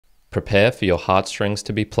Prepare for your heartstrings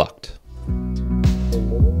to be plucked.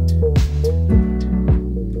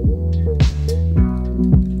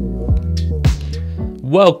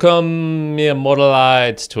 Welcome, Mere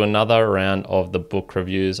Mortalites, to another round of the book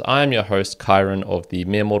reviews. I am your host, Kyron, of the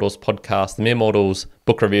Mere Mortals podcast, the Mere Mortals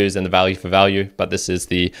book reviews and the value for value. But this is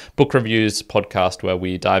the book reviews podcast where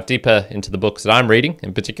we dive deeper into the books that I'm reading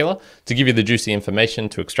in particular to give you the juicy information,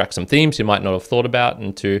 to extract some themes you might not have thought about,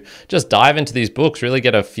 and to just dive into these books, really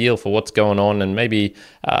get a feel for what's going on, and maybe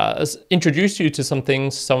introduce you to some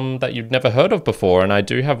things, some that you've never heard of before. And I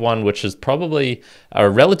do have one which is probably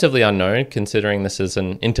relatively unknown, considering this is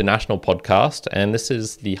an international podcast, and this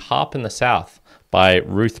is The Harp in the South by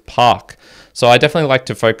Ruth Park. So I definitely like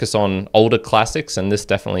to focus on older classics, and this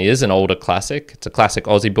definitely is an older classic. It's a classic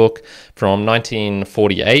Aussie book from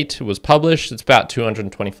 1948. It was published. It's about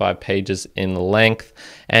 225 pages in length,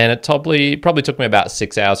 and it probably took me about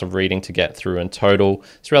 6 hours of reading to get through in total.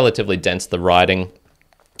 It's relatively dense, the writing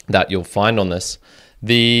that you'll find on this.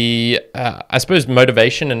 The, I suppose,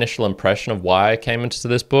 motivation, initial impression of why I came into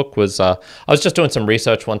this book was I was just doing some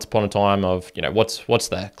research once upon a time of, what's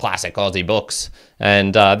the classic Aussie books,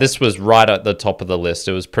 and this was right at the top of the list.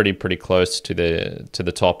 It was pretty close to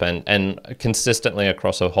the top, and consistently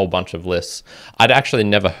across a whole bunch of lists. I'd actually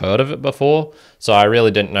never heard of it before, so I really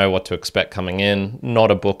didn't know what to expect coming in. Not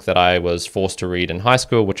a book that I was forced to read in high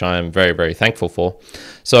school, which I am very, very thankful for.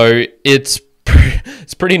 So it's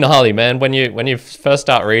pretty gnarly, man. When you first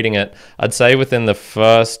start reading it, I'd say within the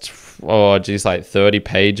first 30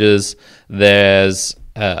 pages, there's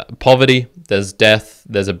poverty, there's death,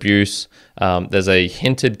 there's abuse, there's a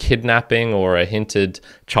hinted kidnapping or a hinted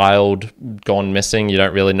child gone missing. You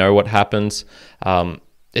don't really know what happens.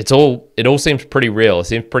 It all seems pretty real. It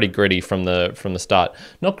seems pretty gritty from the start.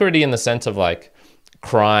 Not gritty in the sense of like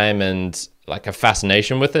crime and like a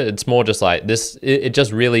fascination with it. It's more just like this. It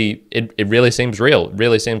really seems real. It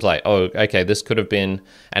really seems like, oh, okay, this could have been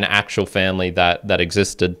an actual family that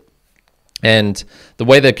existed. And the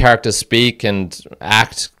way the characters speak and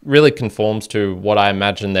act really conforms to what I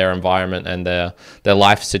imagine their environment and their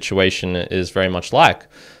life situation is very much like.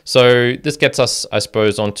 So this gets us, I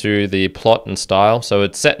suppose, onto the plot and style. So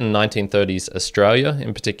it's set in 1930s Australia,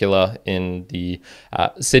 in particular in the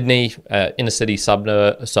Sydney inner city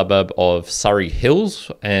suburb of Surry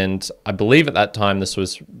Hills. And I believe at that time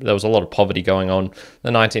there was a lot of poverty going on. The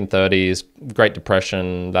 1930s, Great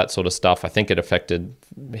Depression, that sort of stuff. I think it affected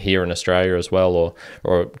here in Australia as well,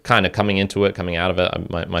 or kind of coming out of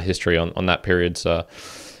it. My history on that period's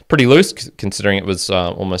pretty loose, considering it was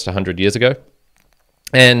almost 100 years ago.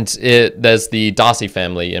 And there's the Darcy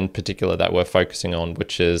family in particular that we're focusing on,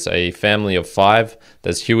 which is a family of 5.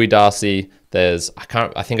 There's Huey Darcy. There's,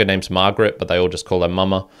 I think her name's Margaret, but they all just call her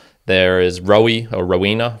Mama. There is Roie, or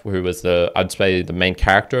Rowena, who was I'd say the main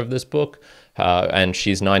character of this book. And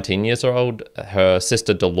she's 19 years old. Her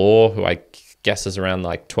sister Delore, who I guess is around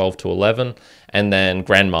like 12 to 11. And then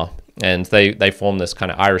Grandma. And they form this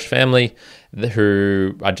kind of Irish family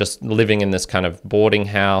who are just living in this kind of boarding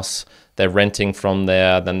house. They're renting from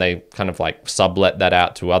there, then they kind of like sublet that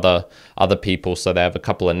out to other people, so they have a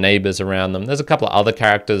couple of neighbors around them. There's a couple of other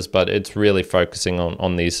characters, but it's really focusing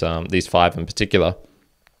on these 5 in particular.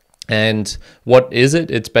 And what is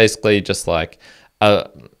it? It's basically just like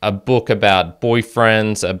a book about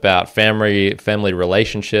boyfriends, about family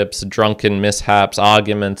relationships, drunken mishaps,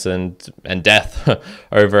 arguments, and death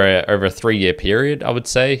over a 3-year period, I would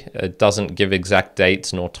say. It doesn't give exact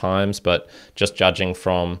dates nor times, but just judging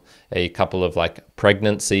from a couple of like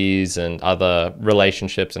pregnancies and other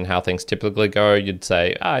relationships and how things typically go, you'd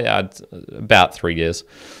say, it's about 3 years.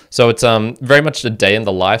 So it's very much a day in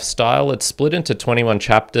the lifestyle. It's split into 21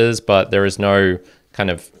 chapters, but there is no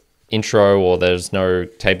kind of intro or there's no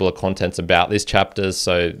table of contents about these chapters,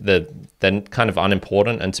 so they're kind of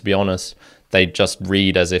unimportant, and to be honest, they just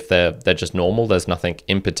read as if they're just normal. There's nothing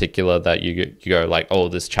in particular that you go like, oh,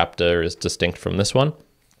 this chapter is distinct from this one.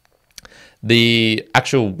 The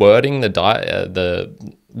actual wording,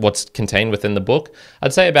 what's contained within the book,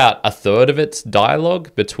 I'd say about 1/3 of it's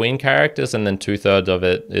dialogue between characters, and then 2/3 of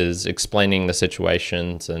it is explaining the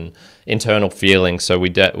situations and internal feelings. So we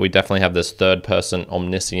definitely have this third-person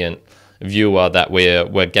omniscient viewer that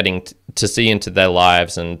we're getting to see into their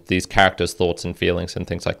lives and these characters' thoughts and feelings and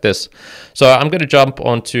things like this. So I'm going to jump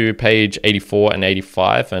onto page 84 and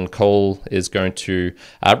 85, and Cole is going to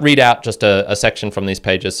read out just a section from these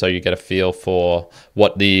pages so you get a feel for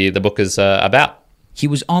what the book is about. He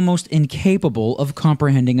was almost incapable of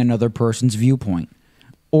comprehending another person's viewpoint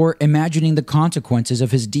or imagining the consequences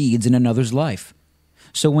of his deeds in another's life.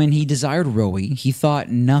 So when he desired Roie, he thought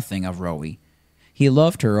nothing of Roie. He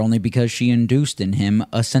loved her only because she induced in him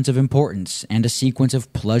a sense of importance and a sequence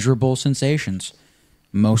of pleasurable sensations.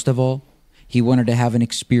 Most of all, he wanted to have an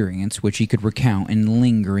experience which he could recount in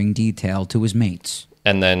lingering detail to his mates.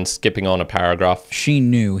 And then skipping on a paragraph. She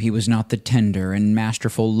knew he was not the tender and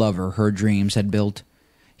masterful lover her dreams had built.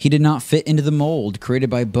 He did not fit into the mold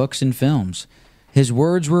created by books and films. His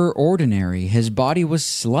words were ordinary, his body was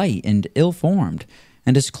slight and ill-formed,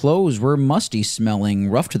 and his clothes were musty-smelling,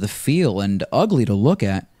 rough to the feel, and ugly to look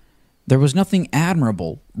at. There was nothing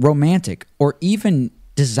admirable, romantic, or even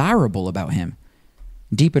desirable about him.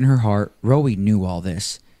 Deep in her heart, Roie knew all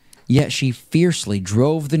this. Yet she fiercely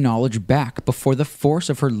drove the knowledge back before the force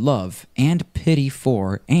of her love and pity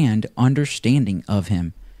for and understanding of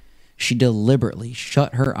him. She deliberately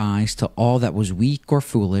shut her eyes to all that was weak or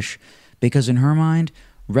foolish, because in her mind,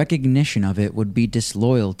 recognition of it would be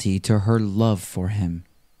disloyalty to her love for him.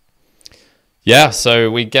 Yeah, so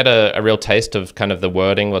we get a real taste of kind of the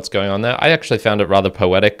wording, what's going on there. I actually found it rather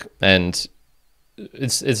poetic, and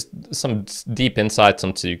it's some deep insights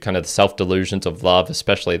into kind of the self-delusions of love,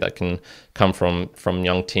 especially that can come from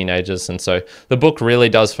young teenagers. And so the book really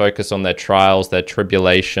does focus on their trials, their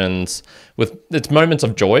tribulations, with its moments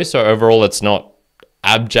of joy. So overall, it's not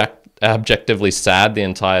objectively sad the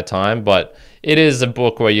entire time, but it is a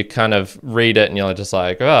book where you kind of read it and you're just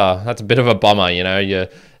like, oh, that's a bit of a bummer, you know.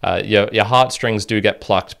 Your heartstrings do get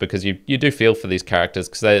plucked, because you do feel for these characters,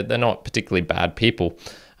 because they're not particularly bad people.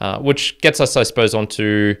 Which gets us, I suppose,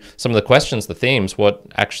 onto some of the questions, the themes, what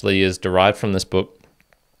actually is derived from this book.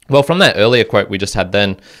 Well, from that earlier quote we just had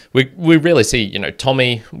then, we really see, you know,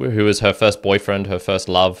 Tommy, who is her first boyfriend, her first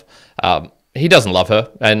love, he doesn't love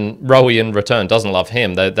her, and Roie in return doesn't love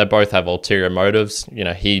him. They both have ulterior motives. You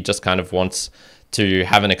know, he just kind of wants to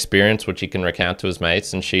have an experience which he can recount to his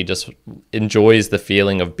mates, and she just enjoys the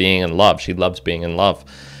feeling of being in love. She loves being in love.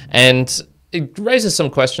 And it raises some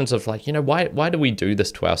questions of, like, you know, why do we do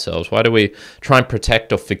this to ourselves? Why do we try and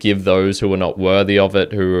protect or forgive those who are not worthy of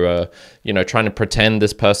it, who are, you know, trying to pretend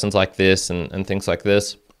this person's like this and things like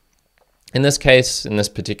this? In this case, in this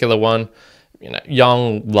particular one, you know,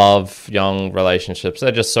 young love, young relationships,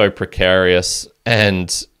 they're just so precarious,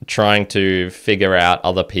 and trying to figure out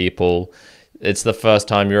other people. It's the first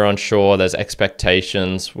time you're unsure. There's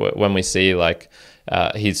expectations when we see, like,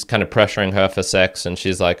 he's kind of pressuring her for sex, and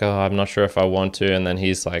she's like, oh, I'm not sure if I want to. And then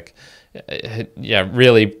he's like, yeah,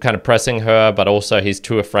 really kind of pressing her, but also he's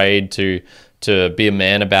too afraid to be a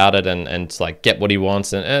man about it and like get what he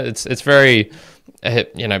wants. And it's very,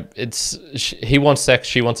 you know, he wants sex,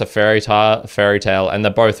 she wants a fairy tale, and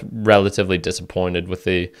they're both relatively disappointed with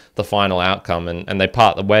the final outcome, and they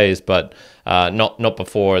part the ways, but not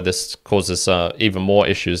before this causes even more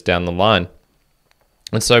issues down the line.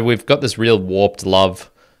 And so we've got this real warped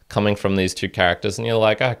love coming from these two characters, and you're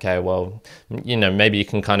like, okay, well, you know, maybe you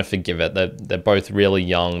can kind of forgive it. They're both really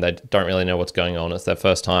young. They don't really know what's going on. It's their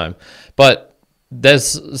first time. But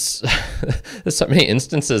there's so many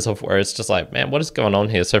instances of where it's just like, man, what is going on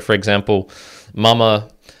here? So, for example, Roie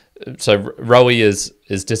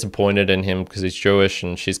is disappointed in him because he's Jewish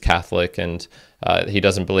and she's Catholic, and he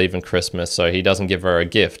doesn't believe in Christmas, so he doesn't give her a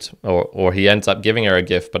gift, or he ends up giving her a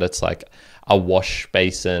gift, but it's like a wash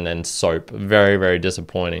basin and soap. Very, very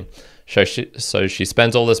disappointing. So she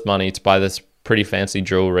spends all this money to buy this pretty fancy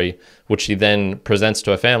jewelry, which she then presents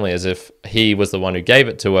to her family as if he was the one who gave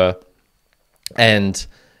it to her, and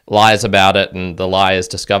lies about it, and the lie is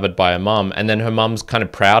discovered by her mum, and then her mum's kind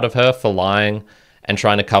of proud of her for lying and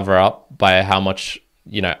trying to cover up by how much,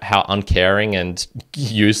 you know, how uncaring and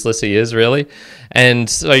useless he is, really. And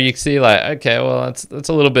so you see, like, okay, well, that's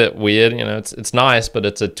a little bit weird, you know. It's nice, but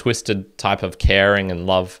it's a twisted type of caring and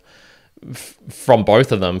love from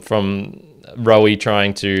both of them, from Roie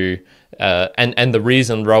trying to and the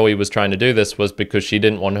reason Roie was trying to do this was because she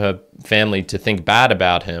didn't want her family to think bad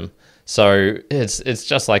about him. So it's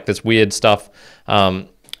just like this weird stuff.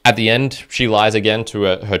 At the end, she lies again to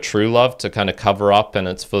her true love to kind of cover up, and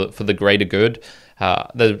it's for the greater good.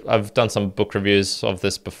 I've done some book reviews of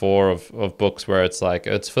this before, of books where it's like,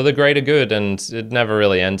 it's for the greater good, and it never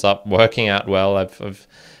really ends up working out well.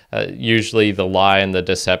 Usually the lie and the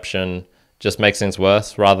deception just makes things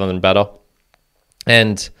worse rather than better.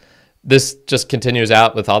 And this just continues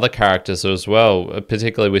out with other characters as well.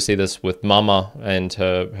 Particularly we see this with Mama and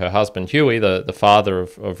her husband Huey, the father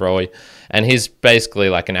of Roie. And he's basically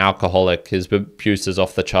like an alcoholic. His abuse is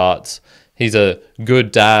off the charts. He's a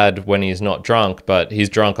good dad when he's not drunk, but he's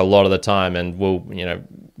drunk a lot of the time and will, you know,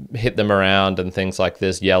 hit them around and things like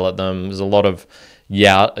this, yell at them. There's a lot of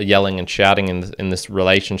yelling and shouting in this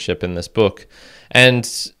relationship in this book.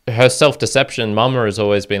 And her self-deception, Mama has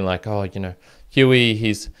always been like, oh, you know, Huey,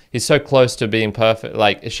 he's so close to being perfect.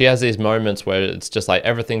 Like, she has these moments where it's just like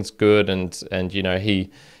everything's good, and you know, he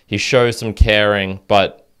shows some caring,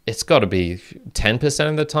 but it's got to be 10%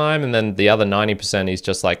 of the time, and then the other 90% he's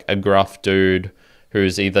just like a gruff dude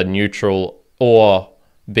who's either neutral or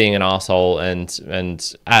being an asshole, and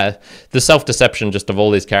the self-deception just of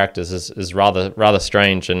all these characters is rather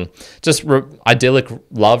strange. And just idyllic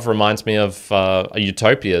love reminds me of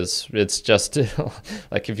utopias. It's just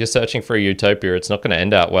like, if you're searching for a utopia, it's not going to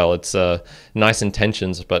end out well. It's nice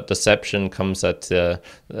intentions, but deception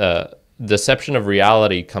of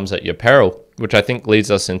reality comes at your peril, which I think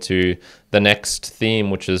leads us into the next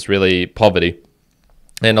theme, which is really poverty.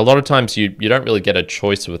 And a lot of times you don't really get a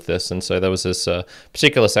choice with this. And so there was this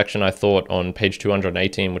particular section I thought on page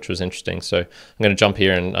 218, which was interesting. So I'm going to jump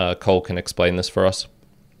here, and Cole can explain this for us.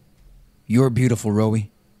 You're beautiful,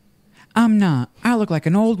 Roie. I'm not. I look like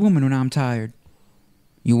an old woman when I'm tired.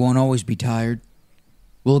 You won't always be tired.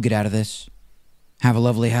 We'll get out of this. Have a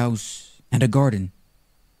lovely house and a garden.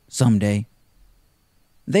 Someday.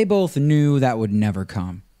 They both knew that would never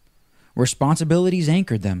come. Responsibilities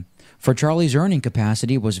anchored them, for Charlie's earning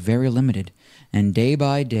capacity was very limited, and day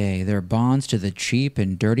by day their bonds to the cheap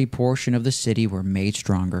and dirty portion of the city were made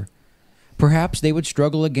stronger. Perhaps they would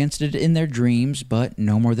struggle against it in their dreams, but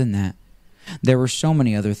no more than that. There were so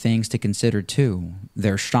many other things to consider, too.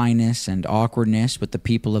 Their shyness and awkwardness with the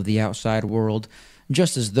people of the outside world,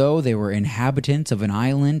 just as though they were inhabitants of an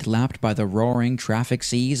island lapped by the roaring traffic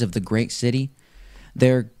seas of the great city.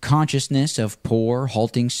 Their consciousness of poor,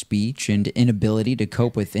 halting speech and inability to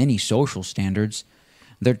cope with any social standards.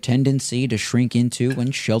 Their tendency to shrink into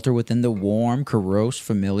and shelter within the warm, morose,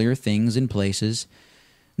 familiar things and places.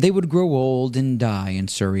 They would grow old and die in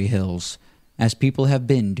Surry Hills, as people have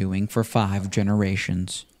been doing for 5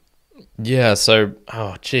 generations. Yeah, so,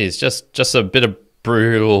 just a bit of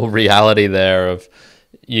brutal reality there of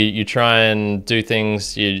you try and do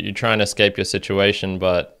things, you try and escape your situation,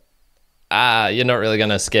 but you're not really going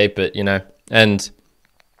to escape it, you know. And,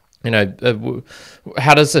 you know,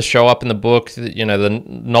 how does this show up in the book? You know, the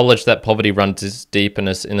knowledge that poverty runs deep and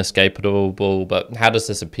is inescapable, but how does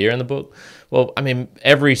this appear in the book? Well, I mean,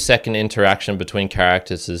 every second interaction between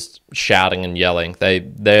characters is shouting and yelling.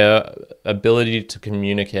 Their ability to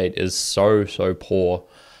communicate is so poor.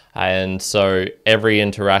 And so every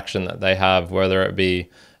interaction that they have, whether it be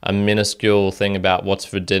a minuscule thing about what's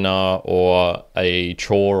for dinner or a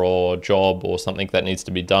chore or job or something that needs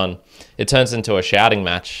to be done, it turns into a shouting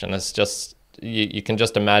match. And it's just, you can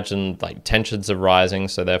just imagine, like, tensions are rising,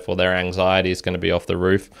 so therefore their anxiety is going to be off the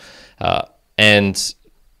roof. And,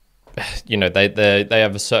 you know, they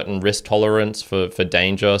have a certain risk tolerance for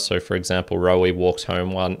danger. So, for example, Roie walks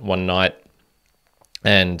home one night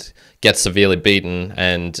and gets severely beaten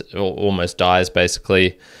and almost dies,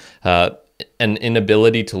 basically. An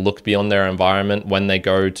inability to look beyond their environment when they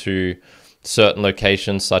go to certain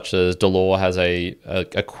locations, such as Delore has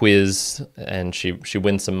a quiz, and she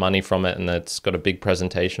wins some money from it, and it's got a big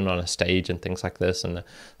presentation on a stage and things like this, and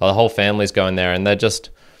the whole family's going there, and they're just,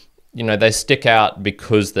 you know, they stick out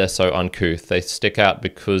because they're so uncouth. They stick out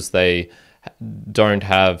because they don't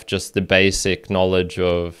have just the basic knowledge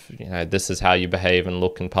of, you know, this is how you behave and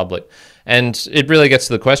look in public. And it really gets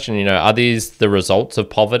to the question, you know, are these the results of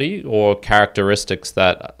poverty or characteristics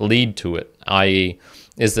that lead to it? I.e.,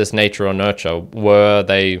 is this nature or nurture? Were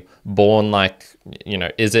they born like, you know,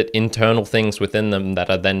 is it internal things within them that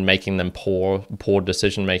are then making them poor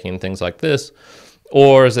decision making and things like this?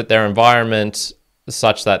 Or is it their environment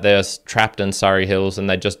such that they're trapped in Surry Hills and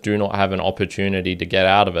they just do not have an opportunity to get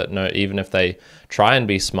out of it? No, even if they try and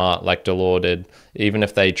be smart like Delore did, even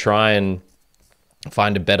if they try and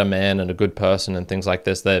find a better man and a good person and things like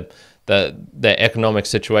this, their economic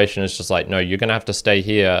situation is just like, no, you're going to have to stay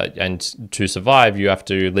here, and to survive you have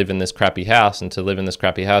to live in this crappy house, and to live in this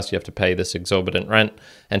crappy house you have to pay this exorbitant rent,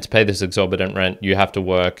 and to pay this exorbitant rent you have to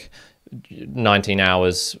work 19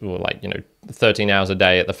 hours or, like, you know, 13 hours a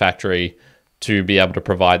day at the factory to be able to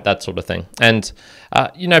provide that sort of thing. And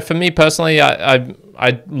you know, for me personally,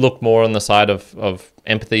 I look more on the side of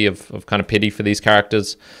empathy, of kind of pity for these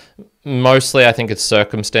characters. Mostly I think it's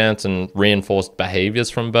circumstance and reinforced behaviors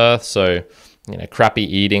from birth. So, you know, crappy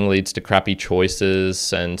eating leads to crappy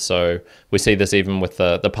choices, and so we see this even with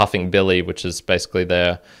the puffing billy, which is basically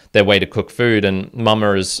their way to cook food, and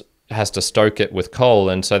Mama has to stoke it with coal,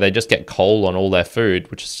 and so they just get coal on all their food,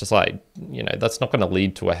 which is just like, you know, that's not going to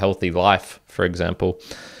lead to a healthy life, for example.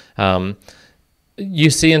 You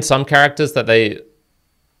see in some characters that they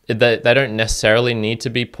don't necessarily need to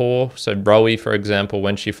be poor. So Roie, for example,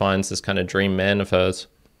 when she finds this kind of dream man of hers,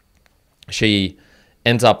 she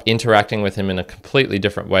ends up interacting with him in a completely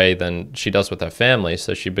different way than she does with her family.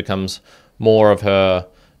 So she becomes more of her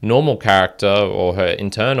normal character or her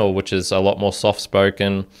internal, which is a lot more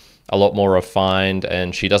soft-spoken, a lot more refined,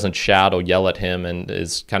 and she doesn't shout or yell at him and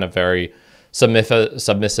is kind of very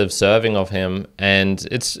submissive, serving of him. And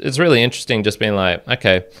it's really interesting just being like,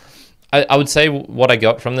 okay, I would say what I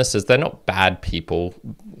got from this is they're not bad people.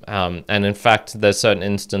 And in fact, there's certain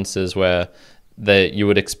instances where you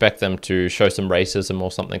would expect them to show some racism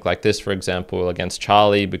or something like this, for example, against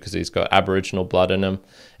Charlie because he's got Aboriginal blood in him.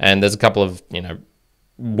 And there's a couple of,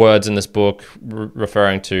 words in this book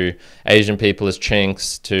referring to Asian people as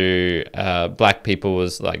chinks, to black people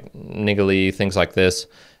as like niggly, things like this.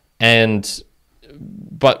 And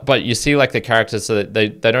but you see like the characters, so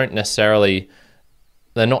that they're not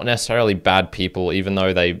necessarily bad people, even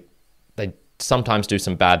though they sometimes do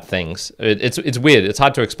some bad things. It's weird. It's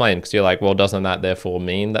hard to explain because you're like, well, doesn't that therefore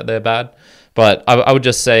mean that they're bad? But I would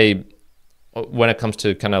just say when it comes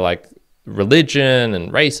to kind of like religion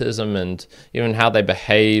and racism and even how they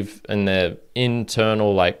behave in their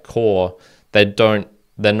internal like core, they're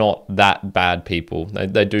not that bad people.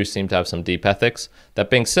 They do seem to have some deep ethics.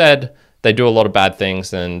 That being said, they do a lot of bad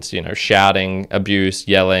things, and shouting, abuse,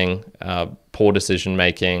 yelling, poor decision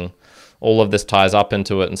making, all of this ties up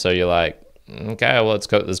into it. And so you're like, okay, well,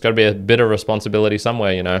 there's got to be a bit of responsibility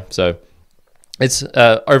somewhere, So it's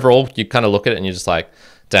overall, you kind of look at it and you're just like,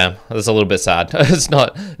 damn, that's a little bit sad. It's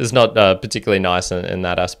not particularly nice in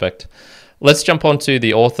that aspect. Let's jump on to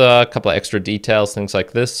the author, a couple of extra details, things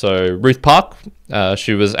like this. So Ruth Park,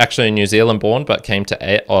 she was actually New Zealand born, but came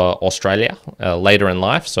to Australia later in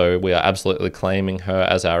life. So we are absolutely claiming her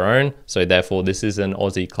as our own. So therefore, this is an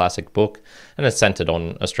Aussie classic book, and it's centered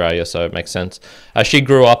on Australia, so it makes sense. She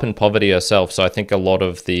grew up in poverty herself, so I think a lot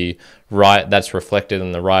of the that's reflected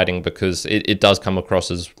in the writing because it does come across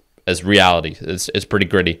as reality. It's pretty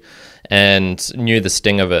gritty, and knew the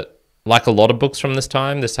sting of it. Like a lot of books from this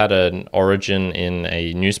time, this had an origin in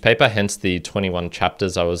a newspaper, hence the 21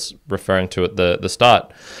 chapters I was referring to at the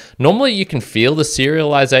start. Normally, you can feel the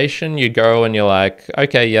serialization. You go and you're like,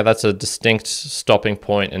 okay, yeah, that's a distinct stopping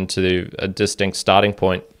point into a distinct starting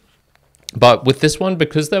point. But with this one,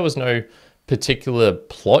 because there was no particular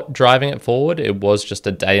plot driving it forward, it was just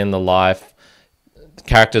a day in the life. The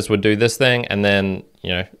characters would do this thing, and then,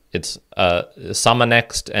 it's summer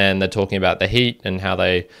next, and they're talking about the heat and how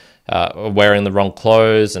they wearing the wrong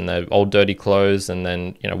clothes and the old dirty clothes, and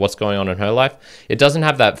then what's going on in her life. It doesn't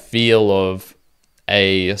have that feel of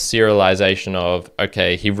a serialization of,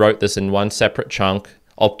 okay, he wrote this in one separate chunk,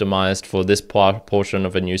 optimized for this portion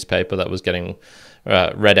of a newspaper that was getting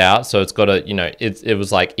read out. So it's got a, it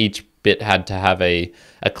was like each bit had to have a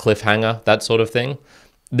cliffhanger, that sort of thing.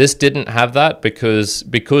 This didn't have that because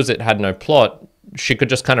it had no plot. She could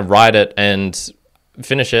just kind of write it and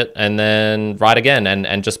finish it and then write again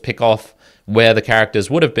and just pick off where the characters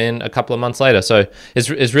would have been a couple of months later. So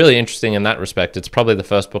it's really interesting in that respect. It's probably the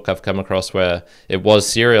first book I've come across where it was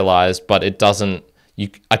serialized, but it doesn't,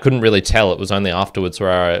 I couldn't really tell. It was only afterwards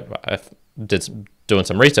where I did doing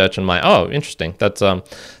some research and I'm like, oh, interesting. That's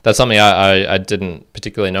something I didn't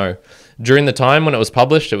particularly know. During the time when it was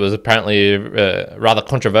published, it was apparently rather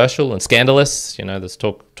controversial and scandalous. There's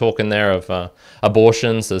talk in there of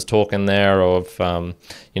abortions. There's talk in there of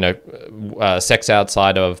sex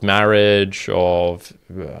outside of marriage, of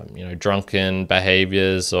drunken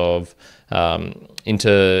behaviors, of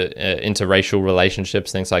interracial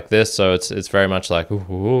relationships, things like this. So it's very much like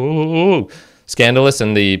ooh, scandalous.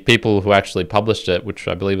 And the people who actually published it, which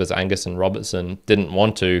I believe is Angus and Robertson, didn't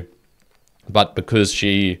want to. But because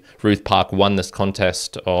Ruth Park won this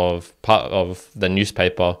contest of the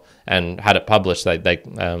newspaper and had it published, they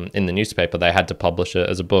in the newspaper, they had to publish it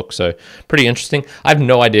as a book. So pretty interesting. I have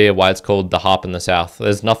no idea why it's called The Harp in the South.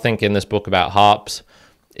 There's nothing in this book about harps.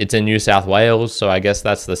 It's in New South Wales, so I guess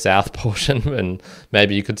that's the south portion. And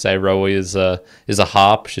maybe you could say Roie is a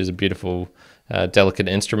harp. She's a beautiful, delicate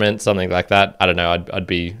instrument, something like that. I don't know. I'd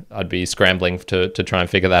be scrambling to try and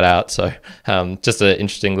figure that out. So just an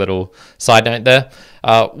interesting little side note there.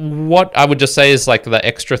 What I would just say is like the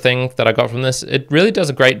extra thing that I got from this, it really does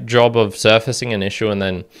a great job of surfacing an issue and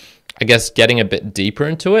then I guess getting a bit deeper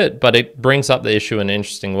into it, but it brings up the issue in an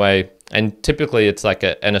interesting way. And typically it's like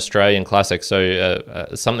an Australian classic, so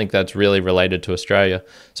something that's really related to Australia.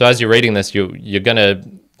 So as you're reading this, you're going to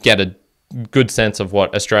get a good sense of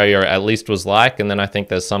what Australia at least was like, and then I think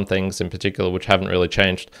there's some things in particular which haven't really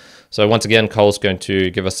changed. So once again, Cole's going to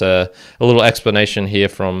give us a little explanation here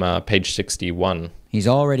from page 61. He's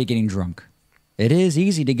already getting drunk. It is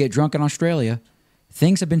easy to get drunk in Australia.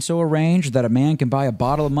 Things have been so arranged that a man can buy a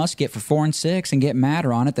bottle of muscat for 4 and 6 and get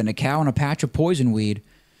madder on it than a cow on a patch of poison weed.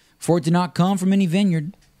 For it did not come from any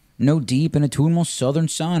vineyard. No deep and autumnal southern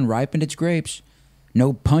sun ripened its grapes.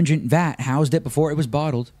 No pungent vat housed it before it was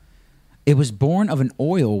bottled. It was born of an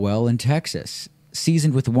oil well in Texas,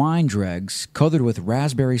 seasoned with wine dregs, colored with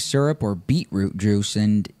raspberry syrup or beetroot juice,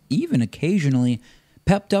 and even occasionally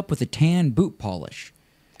pepped up with a tan boot polish.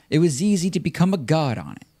 It was easy to become a god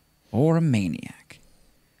on it, or a maniac.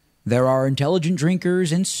 There are intelligent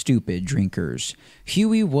drinkers and stupid drinkers.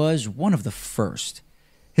 Huey was one of the first.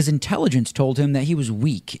 His intelligence told him that he was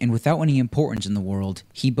weak and without any importance in the world.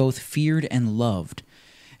 He both feared and loved,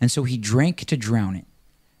 and so he drank to drown it.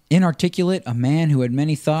 Inarticulate, a man who had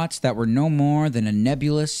many thoughts that were no more than a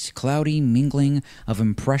nebulous, cloudy mingling of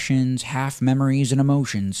impressions, half-memories, and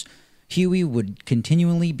emotions, Huey would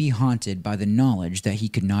continually be haunted by the knowledge that he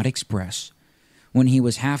could not express. When he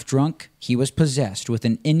was half drunk, he was possessed with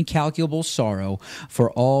an incalculable sorrow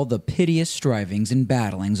for all the piteous strivings and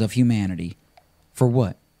battlings of humanity. For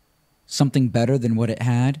what? Something better than what it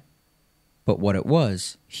had? But what it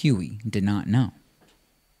was, Huey did not know.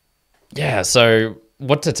 Yeah, so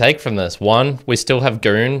what to take from this? One, we still have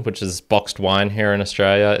Goon, which is boxed wine here in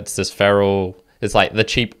Australia. It's this feral... It's like the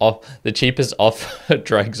cheapest off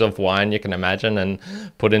dregs of wine you can imagine, and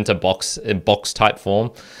put into box type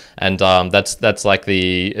form, and that's like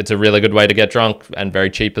it's a really good way to get drunk and very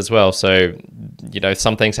cheap as well. So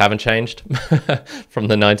some things haven't changed from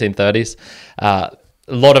the 1930s. A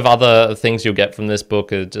lot of other things you'll get from this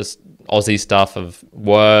book are just Aussie stuff of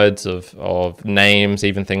words, of names,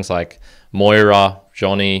 even things like Moira,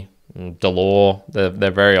 Johnny, Delore. They're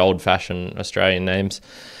very old fashioned Australian names.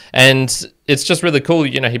 And it's just really cool,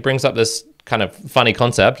 he brings up this kind of funny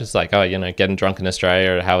concept. It's like, getting drunk in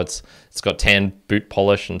Australia, how it's got tan boot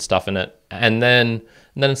polish and stuff in it. And then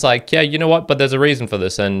it's like, yeah, you know what? But there's a reason for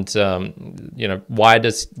this. And, why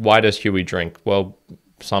does Huey drink? Well,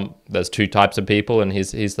 there's two types of people, and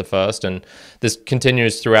he's the first. And this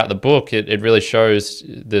continues throughout the book. It really shows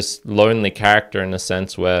this lonely character in a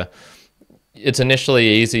sense where it's initially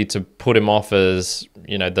easy to put him off as,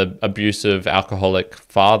 the abusive alcoholic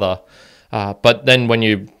father. But then when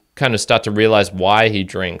you kind of start to realize why he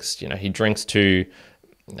drinks, he drinks to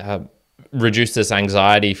reduce this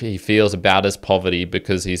anxiety he feels about his poverty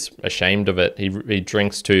because he's ashamed of it. He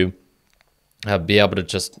drinks to be able to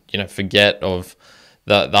just, forget of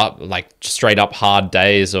the like straight up hard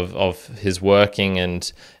days of his working,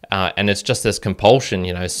 and it's just this compulsion,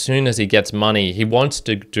 as soon as he gets money, he wants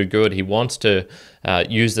to do good. He wants to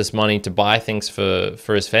use this money to buy things for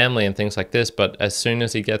his family and things like this. But as soon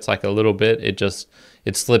as he gets like a little bit,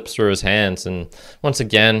 it slips through his hands. And once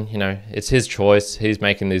again, it's his choice. He's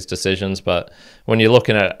making these decisions. But when you're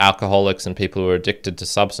looking at alcoholics and people who are addicted to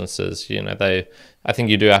substances, I think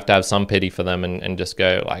you do have to have some pity for them and just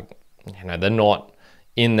go like, they're not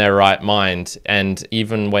in their right mind. And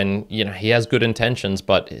even when he has good intentions,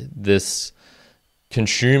 but this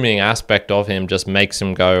consuming aspect of him just makes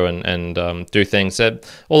him go and do things that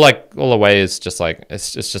all the way is just like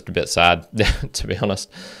it's just a bit sad to be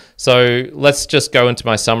honest. So let's just go into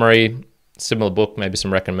my summary. Similar book, maybe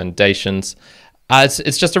some recommendations.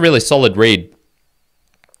 It's just a really solid read.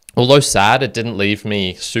 Although sad, it didn't leave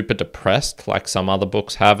me super depressed like some other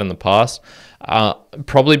books have in the past.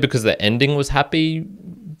 Probably because the ending was happy,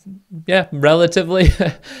 yeah, relatively.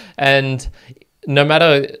 And no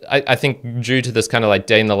matter, I think due to this kind of like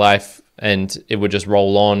day in the life, and it would just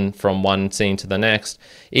roll on from one scene to the next,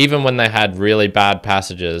 even when they had really bad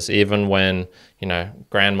passages, even when,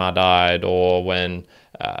 grandma died, or when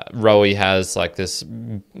Roie has like this,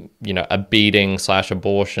 a beating /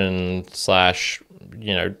 abortion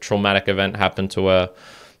 / traumatic event happen to her,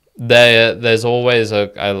 there's always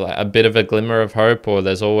a bit of a glimmer of hope, or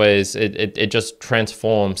there's always it just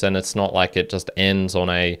transforms, and it's not like it just ends on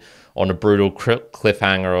a brutal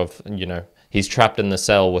cliffhanger of he's trapped in the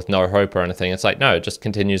cell with no hope or anything. It's like, no, it just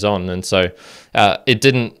continues on. And so it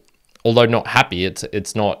didn't, although not happy,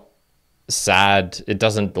 it's not sad. It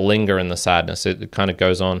doesn't linger in the sadness. It kind of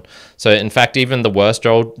goes on. So in fact, even the worst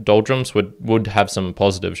doldrums would have some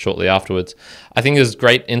positives shortly afterwards. I think there's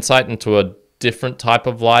great insight into a different type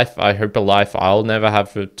of life. I hope a life I'll never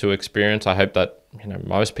have to experience. I hope that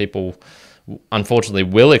most people unfortunately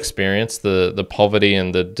will experience the poverty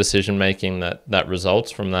and the decision making that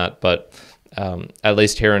results from that. But at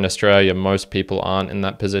least here in Australia, most people aren't in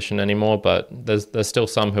that position anymore, but there's still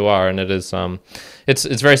some who are, and it is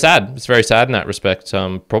it's very sad. It's very sad in that respect.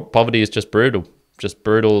 Poverty is just brutal.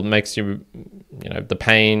 It makes you the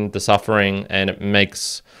pain, the suffering, and it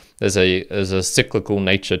makes there's a cyclical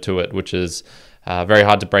nature to it, which is very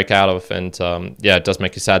hard to break out of, and yeah, it does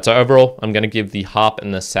make you sad. So overall, I'm going to give the Harp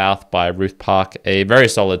in the South by Ruth Park a very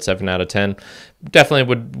solid 7 out of 10.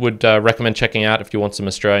 Definitely would recommend checking out if you want some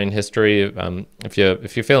Australian history. If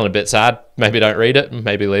you're feeling a bit sad, maybe don't read it,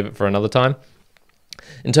 maybe leave it for another time.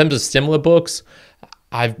 In terms of similar books,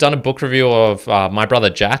 I've done a book review of My Brother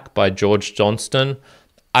Jack by George Johnston.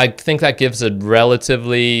 I think that gives a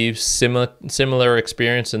relatively similar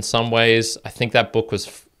experience in some ways. I think that book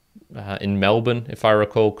was in Melbourne, if I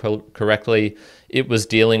recall correctly. It was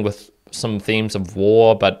dealing with some themes of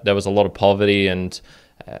war, but there was a lot of poverty and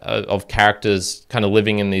of characters kind of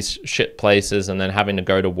living in these shit places and then having to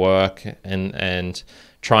go to work and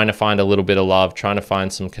trying to find a little bit of love, trying to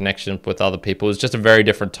find some connection with other people. It's just a very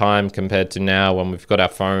different time compared to now when we've got our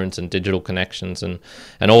phones and digital connections and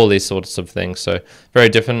all these sorts of things. So very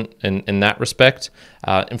different in that respect.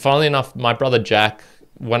 And funnily enough, My Brother Jack,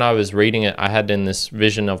 when I was reading it, I had in this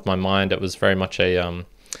vision of my mind, it was very much a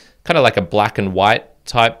kind of like a black and white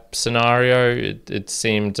type scenario. It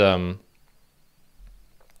seemed...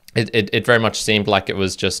 It very much seemed like it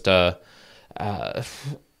was just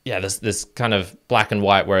this kind of black and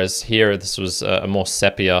white, whereas here this was a more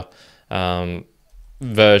sepia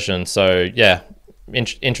version. So yeah,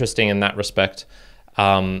 interesting in that respect.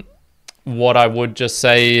 What I would just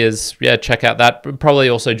say is, yeah, check out that. Probably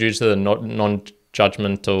also due to the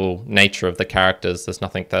non-judgmental nature of the characters. There's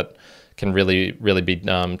nothing that can really be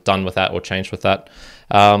done with that or changed with that.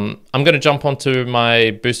 I'm going to jump onto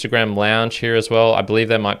my Boostagram Lounge here as well. I believe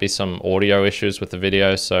there might be some audio issues with the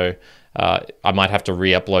video, so I might have to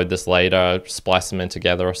re-upload this later, splice them in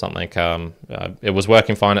together or something. It was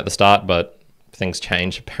working fine at the start, but things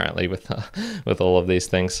change apparently with all of these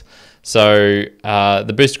things. So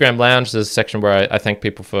the Boostagram Lounge is a section where I thank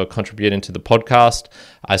people for contributing to the podcast.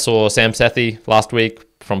 I saw Sam Sethi last week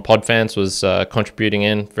from Podfans was contributing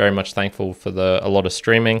in. Very much thankful for a lot of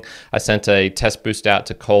streaming. I sent a test boost out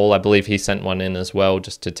to Cole. I believe he sent one in as well,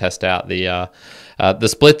 just to test out the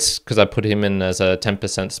splits, because I put him in as a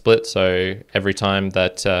 10% split. So every time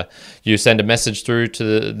that you send a message through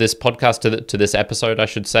to this podcast, to this episode, I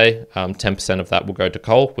should say, 10% of that will go to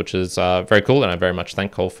Cole, which is very cool, and I very much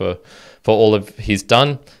thank Cole for all of he's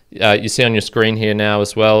done. You see on your screen here now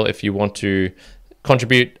as well, if you want to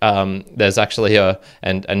contribute, there's actually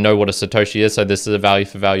and know what a Satoshi is. So this is a value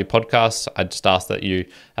for value podcast. I just ask that you,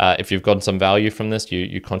 if you've gotten some value from this,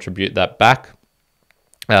 you contribute that back.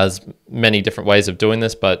 There's many different ways of doing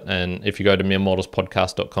this, and if you go to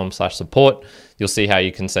meremortalspodcast.com/support, you'll see how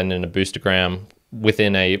you can send in a Boostagram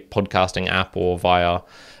within a podcasting app or via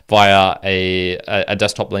a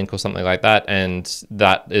desktop link or something like that. And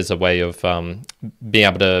that is a way of being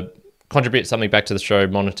able to contribute something back to the show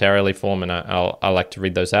monetarily form, and I like to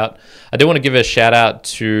read those out. I do want to give a shout out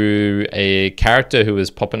to a character who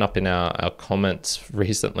was popping up in our comments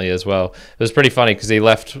recently as well. It was pretty funny because he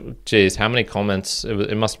left, geez, how many comments?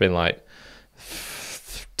 It must have been like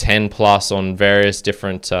 10 plus on various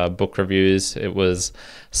different book reviews. It was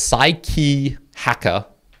Psyche Hacker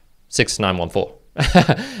 6914.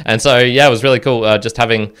 And so yeah, it was really cool just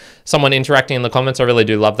having someone interacting in the comments. I really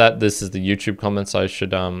do love that. This is the YouTube comments I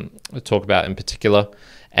should talk about in particular,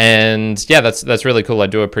 and yeah, that's really cool. I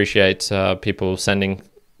do appreciate people sending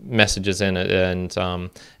messages in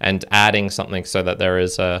and adding something so that there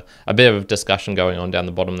is a bit of discussion going on down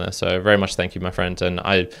the bottom there. So very much thank you, my friend. And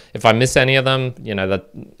if I miss any of them, you know, that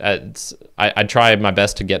I try my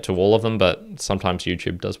best to get to all of them, but sometimes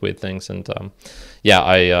YouTube does weird things, and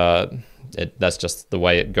yeah, that's just the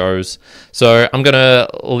way it goes. So I'm going to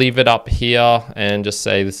leave it up here and just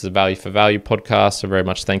say this is a value for value podcast. So very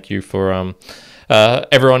much thank you for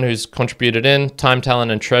everyone who's contributed in time,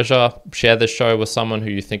 talent, and treasure. Share this show with someone who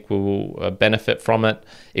you think will benefit from it.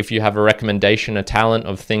 If you have a recommendation, a talent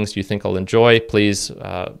of things you think I'll enjoy, please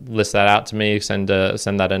list that out to me. Send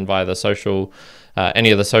that in via the social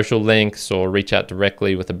any of the social links, or reach out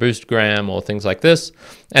directly with a Boostagram or things like this.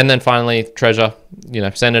 And then finally, treasure, you know,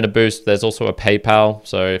 send in a boost. There's also a PayPal.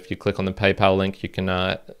 So if you click on the PayPal link, you can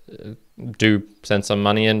send some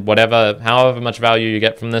money in, however much value you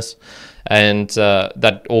get from this. And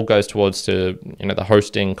that all goes towards to, you know, the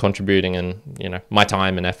hosting, contributing, and, you know, my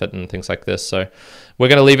time and effort and things like this. So we're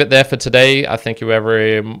going to leave it there for today. I thank you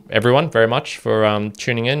everyone very much for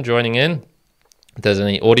tuning in, joining in. If there's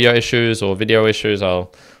any audio issues or video issues,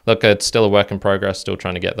 it's still a work in progress, still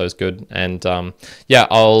trying to get those good. And yeah,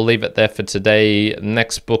 I'll leave it there for today.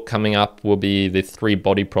 Next book coming up will be The Three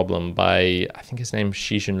Body Problem by, I think his name's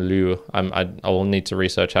Shijin Liu. I will need to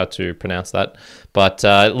research how to pronounce that. But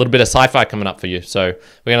a little bit of sci-fi coming up for you. So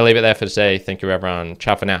we're going to leave it there for today. Thank you, everyone.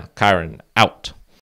 Ciao for now. Kyron, out.